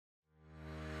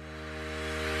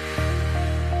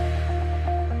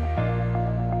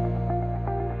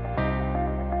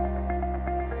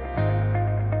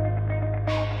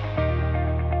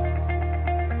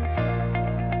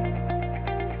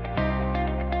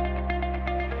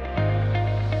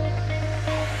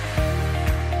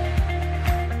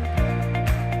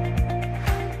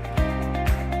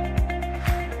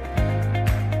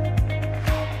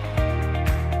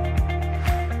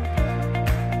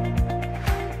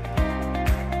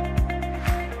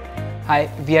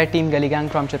We are Team Gully Gang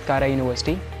from Chitkara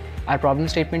University. Our problem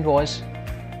statement was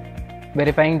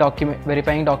verifying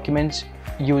documents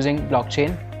using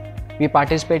blockchain. We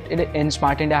participated in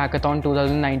Smart India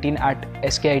Hackathon-2019 at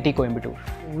SKIT Coimbatore.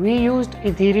 We used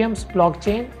Ethereum's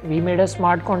blockchain. We made a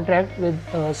smart contract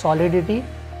with Solidity.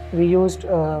 We used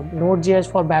Node.js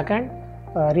for backend,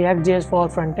 React.js for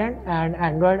frontend, and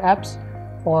Android apps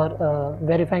for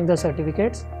verifying the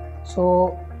certificates.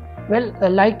 So, well,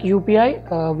 like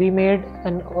UPI, we made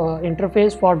an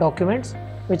interface for documents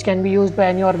which can be used by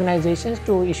any organizations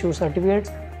to issue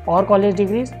certificates or college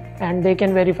degrees, and they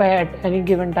can verify at any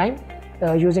given time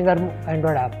using our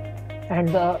Android app. And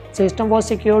the system was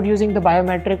secured using the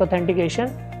biometric authentication,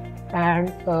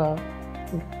 and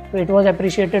it was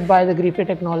appreciated by the Griffey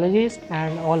Technologies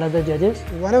and all other judges.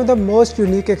 One of the most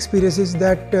unique experiences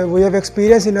that we have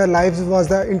experienced in our lives was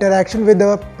the interaction with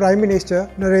the Prime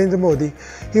Minister Narendra Modi.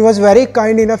 He was very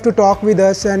kind enough to talk with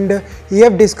us, and he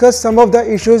have discussed some of the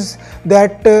issues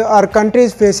that our country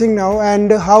is facing now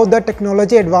and how the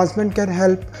technology advancement can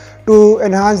help to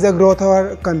enhance the growth of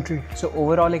our country. So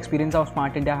overall experience of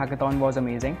Smart India Hackathon was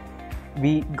amazing.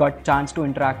 We got chance to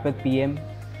interact with PM,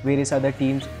 various other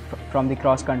teams from the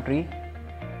cross country,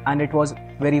 and it was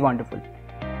very wonderful.